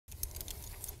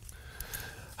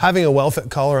Having a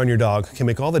well-fit collar on your dog can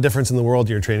make all the difference in the world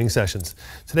to your training sessions.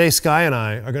 Today, Skye and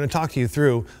I are going to talk you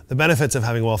through the benefits of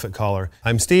having a well-fit collar.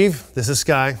 I'm Steve, this is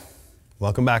Skye.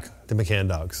 Welcome back to McCann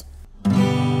Dogs.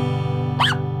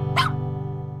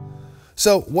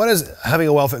 So what is having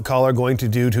a well-fit collar going to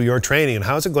do to your training, and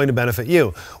how is it going to benefit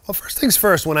you? Well, first things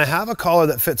first, when I have a collar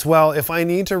that fits well, if I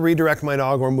need to redirect my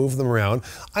dog or move them around,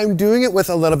 I'm doing it with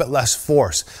a little bit less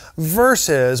force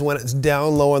versus when it's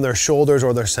down low on their shoulders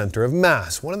or their center of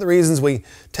mass. One of the reasons we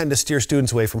tend to steer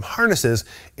students away from harnesses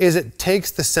is it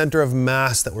takes the center of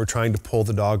mass that we're trying to pull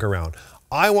the dog around.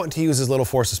 I want to use as little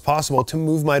force as possible to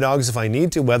move my dogs if I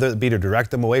need to, whether it be to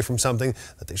direct them away from something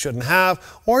that they shouldn't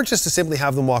have, or just to simply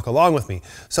have them walk along with me.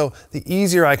 So the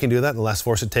easier I can do that, the less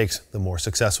force it takes, the more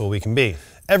successful we can be.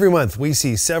 Every month we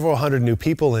see several hundred new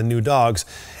people and new dogs,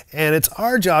 and it's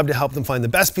our job to help them find the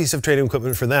best piece of training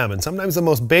equipment for them. And sometimes the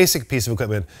most basic piece of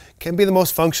equipment can be the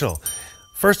most functional.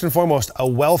 First and foremost, a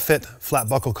well-fit flat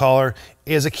buckle collar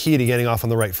is a key to getting off on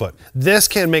the right foot. This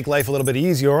can make life a little bit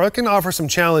easier, or it can offer some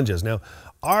challenges. Now,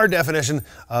 our definition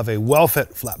of a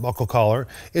well-fit flat buckle collar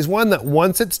is one that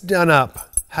once it's done up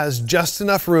has just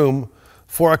enough room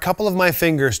for a couple of my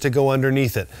fingers to go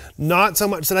underneath it. Not so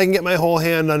much that I can get my whole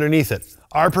hand underneath it.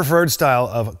 Our preferred style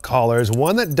of collar is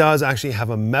one that does actually have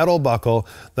a metal buckle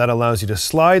that allows you to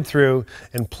slide through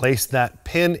and place that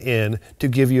pin in to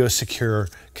give you a secure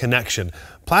connection.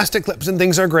 Plastic clips and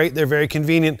things are great, they're very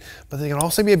convenient, but they can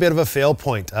also be a bit of a fail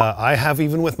point. I have,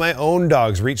 even with my own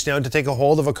dogs, reached down to take a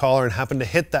hold of a collar and happen to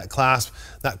hit that clasp,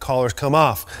 that collar's come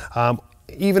off.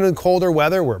 Even in colder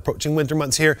weather, we're approaching winter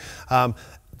months here,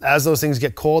 as those things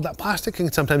get cold, that plastic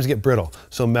can sometimes get brittle.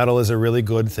 So metal is a really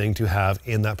good thing to have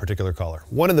in that particular collar.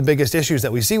 One of the biggest issues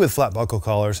that we see with flat buckle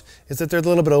collars is that they're a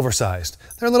little bit oversized.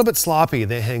 They're a little bit sloppy.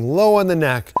 They hang low on the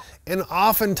neck, and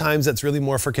oftentimes that's really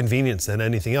more for convenience than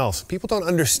anything else. People don't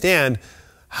understand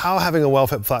how having a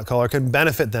well-fit flat collar can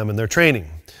benefit them in their training.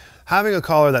 Having a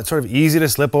collar that's sort of easy to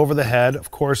slip over the head,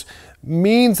 of course,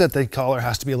 means that the collar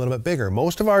has to be a little bit bigger.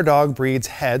 Most of our dog breeds'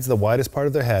 heads, the widest part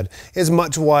of their head, is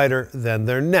much wider than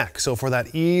their neck. So for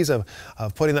that ease of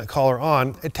putting that collar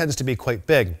on, it tends to be quite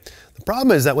big. The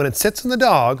problem is that when it sits on the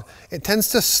dog, it tends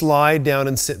to slide down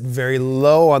and sit very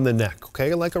low on the neck,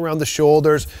 okay? Like around the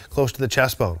shoulders, close to the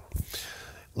chest bone.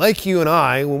 Like you and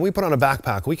I, when we put on a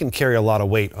backpack, we can carry a lot of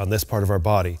weight on this part of our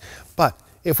body. But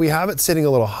if we have it sitting a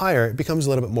little higher, it becomes a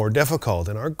little bit more difficult.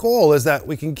 And our goal is that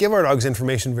we can give our dogs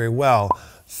information very well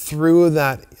through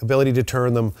that ability to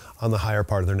turn them on the higher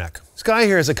part of their neck. Skye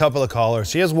here has a couple of collars.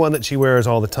 She has one that she wears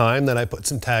all the time that I put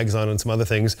some tags on and some other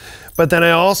things. But then I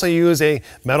also use a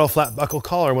metal flat buckle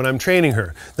collar when I'm training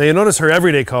her. Now you notice her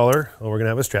everyday collar, oh, we're gonna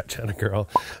have a stretch on a girl.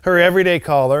 Her everyday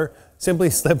collar simply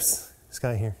slips,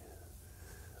 Skye here,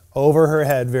 over her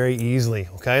head very easily,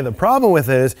 okay? The problem with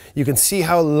it is you can see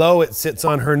how low it sits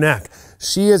on her neck.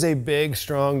 She is a big,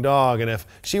 strong dog, and if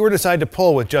she were to decide to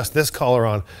pull with just this collar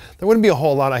on, there wouldn't be a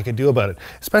whole lot I could do about it.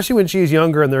 Especially when she's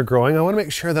younger and they're growing, I wanna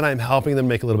make sure that I'm helping them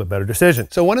make a little bit better decision.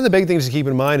 So one of the big things to keep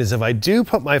in mind is if I do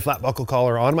put my flat buckle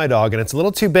collar on my dog and it's a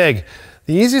little too big,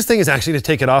 the easiest thing is actually to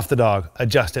take it off the dog,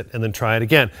 adjust it, and then try it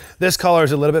again. This collar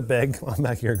is a little bit big. Come on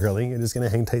back here, girlie. You're just gonna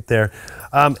hang tight there.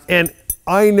 And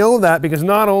I know that because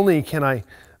not only can I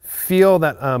feel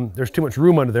that there's too much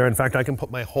room under there, in fact I can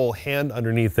put my whole hand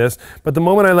underneath this, but the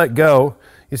moment I let go,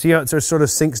 you see how it sort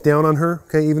of sinks down on her?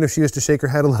 Okay, even if she was to shake her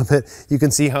head a little bit, you can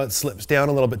see how it slips down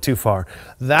a little bit too far.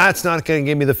 That's not going to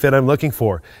give me the fit I'm looking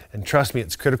for. And trust me,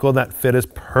 it's critical that fit is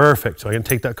perfect. So I'm going to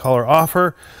take that collar off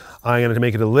her, I'm going to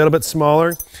make it a little bit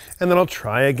smaller, and then I'll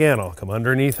try again. I'll come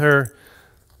underneath her,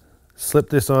 slip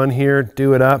this on here,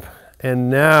 do it up, and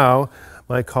now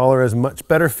my collar is much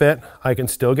better fit. I can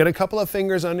still get a couple of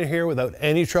fingers under here without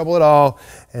any trouble at all.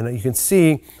 And you can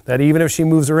see that even if she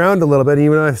moves around a little bit,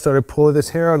 even if I started pulling this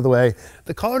hair out of the way,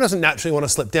 the collar doesn't naturally want to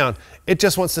slip down. It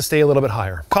just wants to stay a little bit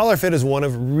higher. Collar fit is one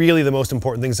of really the most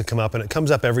important things that come up, and it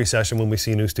comes up every session when we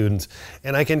see new students.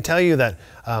 And I can tell you that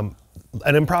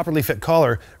an improperly fit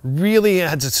collar really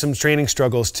adds some training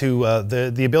struggles to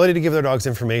the ability to give their dogs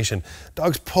information.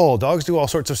 Dogs pull, dogs do all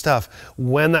sorts of stuff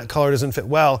when that collar doesn't fit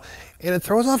well, and it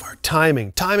throws off our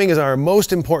timing. Timing is our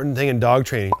most important thing in dog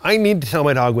training. I need to tell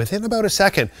my dog within about a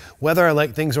second whether I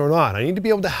like things or not. I need to be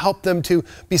able to help them to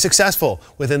be successful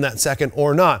within that second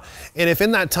or not. And if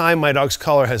in that time my dog's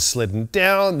collar has slidden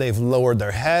down, they've lowered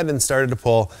their head and started to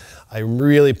pull, I'm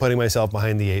really putting myself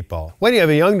behind the 8 ball. When you have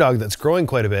a young dog that's growing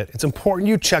quite a bit, it's important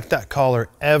you check that collar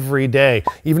every day.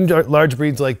 Even large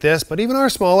breeds like this, but even our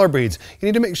smaller breeds, you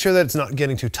need to make sure that it's not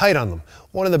getting too tight on them.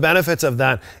 One of the benefits of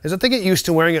that is that they get used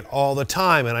to wearing it all the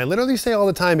time. And I literally say all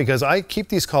the time because I keep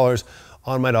these collars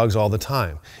on my dogs all the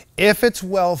time. If it's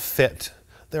well fit,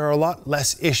 there are a lot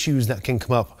less issues that can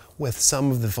come up with some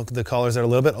of the collars that are a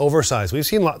little bit oversized. We've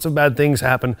seen lots of bad things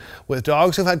happen with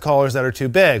dogs who've had collars that are too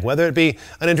big, whether it be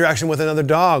an interaction with another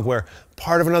dog where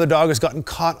part of another dog has gotten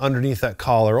caught underneath that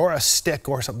collar, or a stick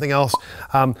or something else.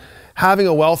 Having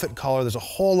a well-fit collar, there's a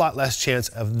whole lot less chance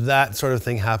of that sort of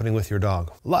thing happening with your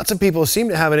dog. Lots of people seem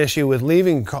to have an issue with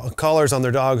leaving collars on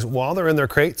their dogs while they're in their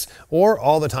crates, or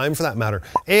all the time for that matter.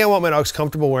 A, I want my dogs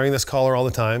comfortable wearing this collar all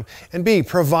the time, and B,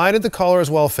 provided the collar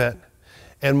is well fit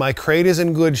and my crate is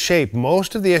in good shape,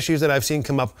 most of the issues that I've seen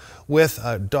come up with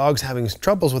dogs having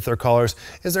troubles with their collars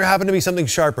is there happen to be something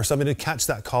sharp or something to catch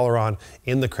that collar on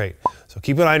in the crate. So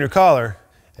keep an eye on your collar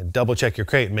and double check your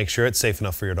crate and make sure it's safe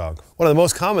enough for your dog. One of the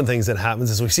most common things that happens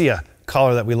is we see a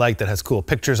collar that we like that has cool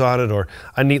pictures on it or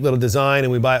a neat little design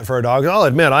and we buy it for our dog. I'll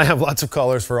admit I have lots of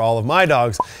collars for all of my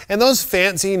dogs, and those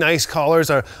fancy nice collars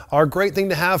are a great thing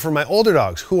to have for my older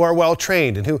dogs who are well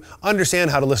trained and who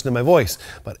understand how to listen to my voice.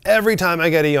 But every time I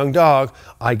get a young dog,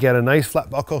 I get a nice flat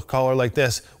buckle collar like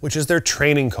this, which is their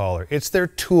training collar. It's their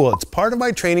tool. It's part of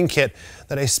my training kit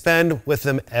that I spend with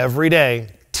them every day,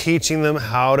 teaching them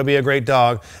how to be a great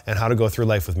dog and how to go through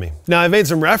life with me. Now, I've made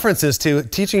some references to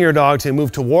teaching your dog to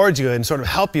move towards you and sort of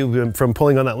help you from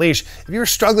pulling on that leash. If you're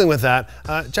struggling with that,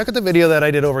 check out the video that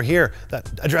I did over here that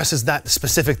addresses that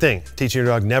specific thing, teaching your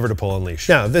dog never to pull on leash.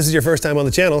 Now, if this is your first time on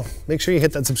the channel, make sure you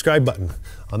hit that subscribe button.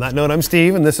 On that note, I'm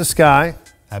Steve and this is Sky.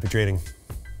 Happy training.